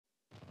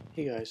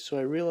Hey guys, so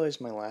I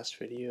realized my last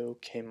video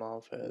came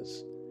off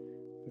as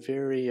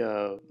very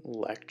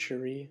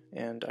lecture-y,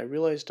 and I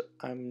realized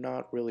I'm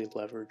not really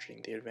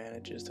leveraging the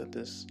advantages that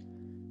this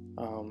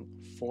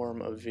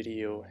form of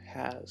video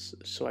has.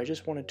 So I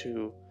just wanted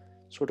to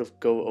sort of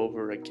go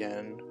over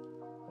again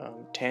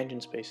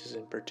tangent spaces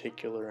in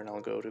particular, and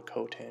I'll go to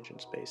cotangent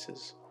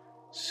spaces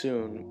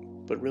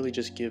soon, but really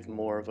just give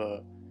more of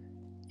a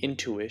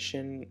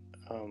intuition.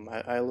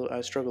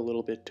 I struggle a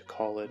little bit to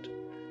call it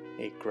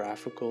a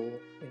graphical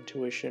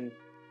intuition,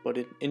 but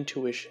an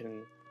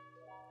intuition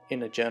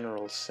in a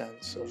general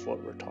sense of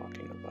what we're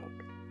talking about.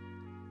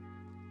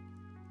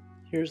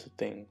 Here's the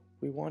thing,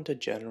 we want to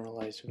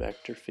generalize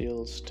vector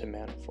fields to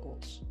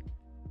manifolds.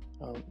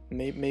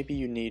 Maybe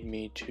you need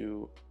me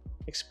to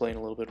explain a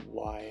little bit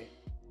why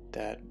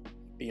that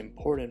would be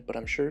important, but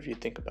I'm sure if you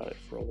think about it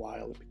for a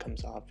while it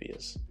becomes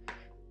obvious.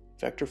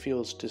 Vector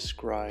fields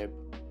describe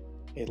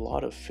a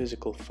lot of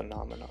physical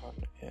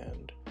phenomenon,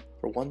 and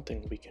for one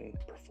thing we can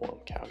perform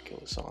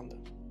calculus on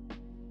them.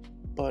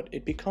 But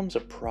it becomes a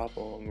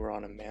problem when we're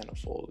on a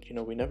manifold.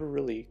 We never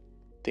really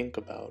think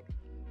about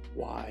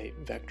why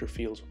vector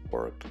fields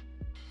work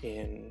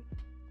in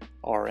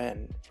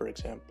Rn, for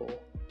example.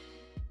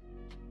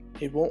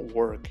 It won't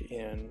work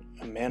in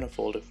a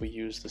manifold if we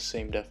use the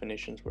same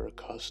definitions we're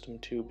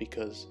accustomed to,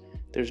 because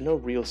there's no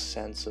real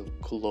sense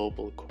of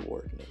global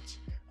coordinates.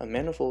 A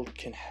manifold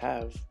can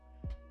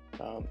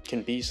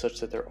be such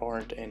that there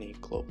aren't any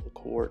global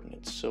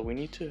coordinates, so we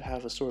need to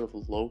have a sort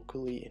of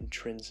locally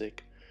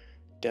intrinsic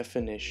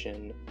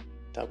definition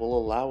that will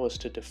allow us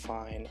to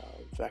define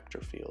vector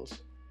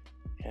fields,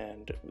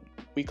 and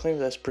we claim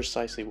that's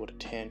precisely what a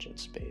tangent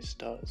space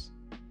does.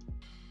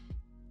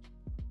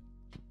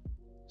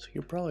 So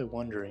you're probably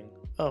wondering,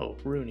 oh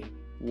Rooney,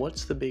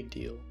 what's the big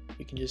deal?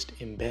 You can just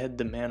embed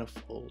the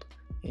manifold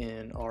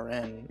in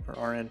Rn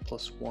or Rn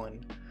plus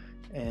 1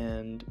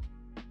 and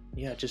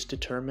yeah, just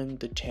determine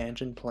the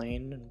tangent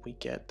plane and we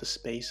get the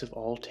space of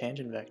all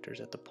tangent vectors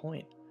at the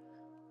point.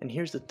 And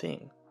here's the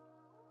thing,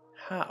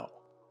 how?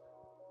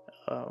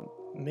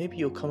 Maybe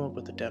you'll come up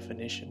with a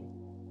definition,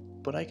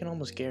 but I can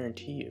almost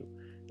guarantee you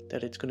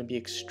that it's going to be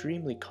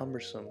extremely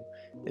cumbersome,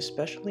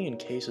 especially in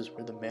cases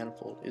where the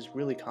manifold is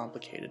really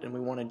complicated and we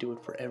want to do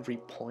it for every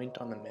point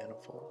on the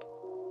manifold.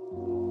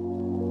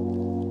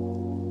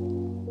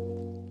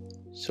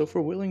 So if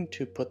we're willing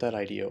to put that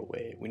idea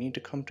away, we need to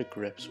come to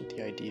grips with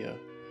the idea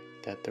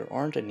that there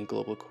aren't any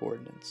global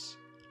coordinates.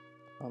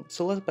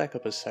 So let's back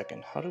up a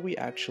second. How do we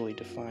actually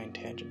define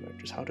tangent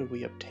vectors? How do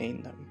we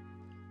obtain them?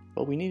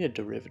 Well, we needed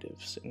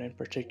derivatives, and in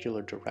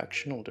particular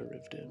directional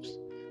derivatives.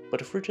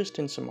 But if we're just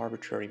in some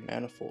arbitrary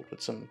manifold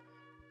with some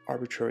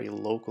arbitrary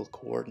local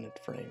coordinate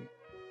frame,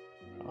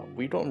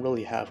 we don't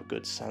really have a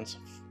good sense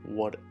of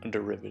what a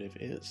derivative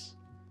is.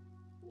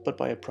 But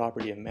by a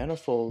property of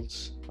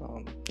manifolds,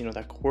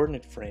 that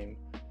coordinate frame,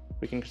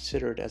 we can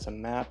consider it as a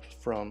map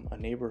from a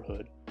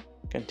neighborhood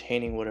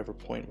containing whatever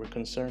point we're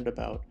concerned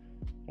about,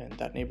 and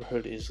that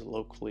neighborhood is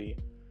locally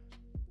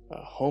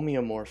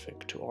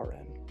homeomorphic to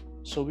Rn.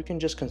 So we can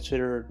just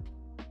consider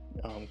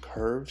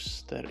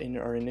curves that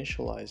are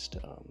initialized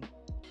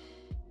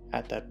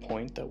at that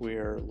point that we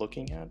are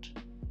looking at,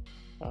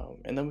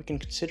 and then we can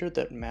consider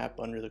that map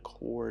under the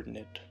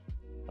coordinate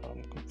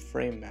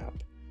frame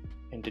map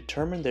and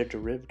determine their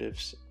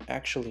derivatives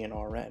actually in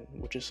Rn,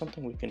 which is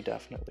something we can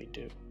definitely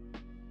do.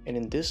 And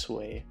in this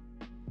way,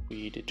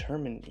 we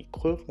determine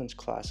equivalence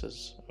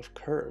classes of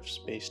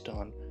curves based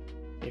on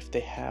if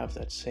they have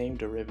that same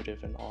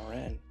derivative in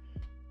Rn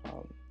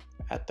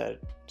at that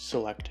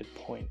selected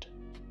point.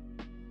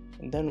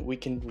 And then we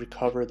can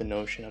recover the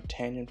notion of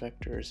tangent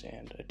vectors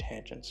and a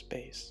tangent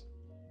space.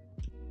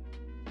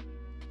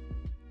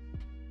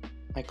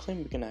 I claim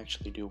we can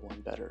actually do one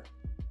better.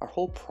 Our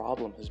whole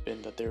problem has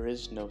been that there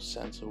is no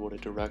sense of what a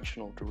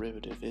directional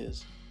derivative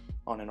is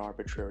on an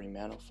arbitrary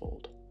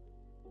manifold.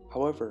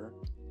 However,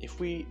 if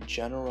we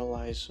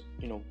generalize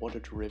what a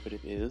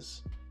derivative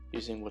is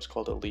using what's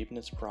called a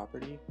Leibniz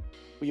property,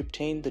 we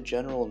obtain the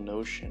general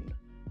notion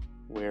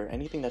where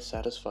anything that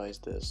satisfies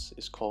this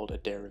is called a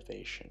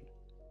derivation.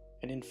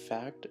 And in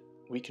fact,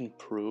 we can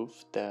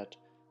prove that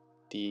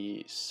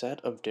the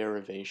set of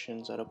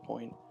derivations at a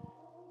point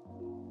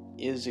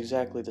is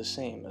exactly the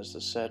same as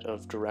the set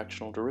of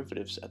directional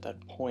derivatives at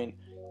that point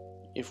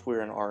if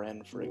we're in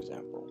Rn, for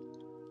example.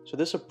 So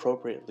this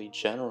appropriately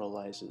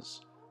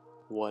generalizes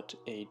what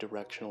a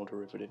directional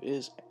derivative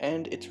is,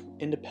 and it's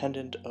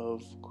independent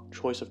of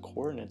choice of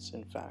coordinates,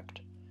 in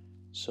fact.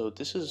 So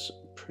this is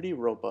pretty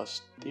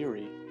robust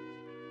theory,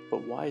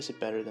 but why is it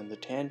better than the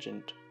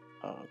tangent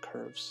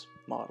curves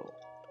model?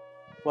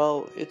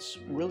 Well, it's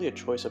really a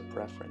choice of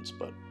preference,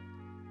 but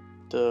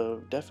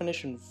the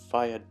definition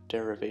via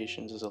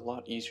derivations is a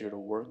lot easier to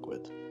work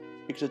with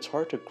because it's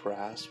hard to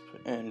grasp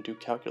and do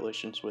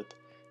calculations with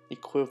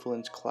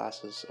equivalence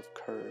classes of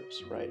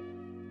curves, right?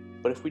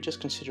 But if we just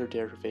consider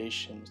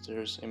derivations,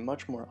 there's a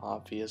much more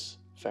obvious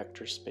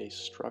vector space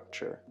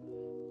structure,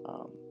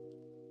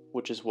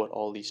 which is what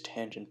all these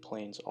tangent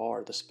planes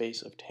are. The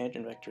space of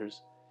tangent vectors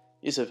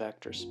is a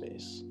vector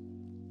space.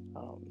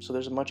 So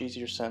there's a much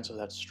easier sense of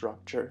that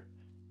structure,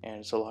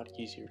 and it's a lot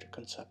easier to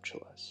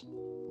conceptualize.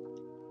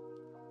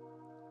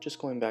 Just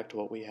going back to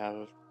what we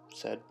have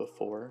said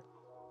before,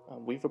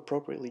 we've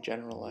appropriately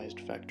generalized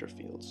vector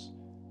fields.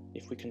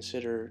 If we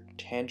consider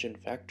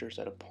tangent vectors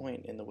at a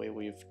point in the way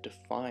we've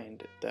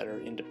defined that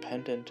are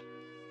independent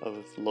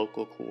of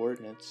local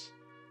coordinates,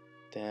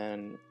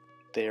 then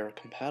they are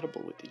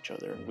compatible with each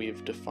other, and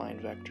we've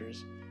defined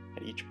vectors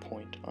at each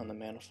point on the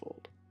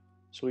manifold.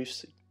 So we've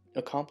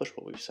accomplished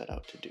what we've set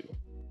out to do.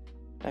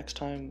 Next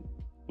time,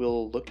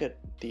 we'll look at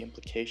the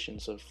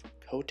implications of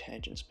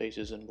cotangent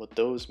spaces and what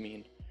those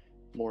mean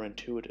more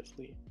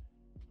intuitively.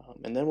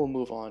 And then we'll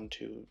move on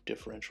to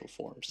differential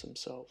forms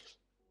themselves.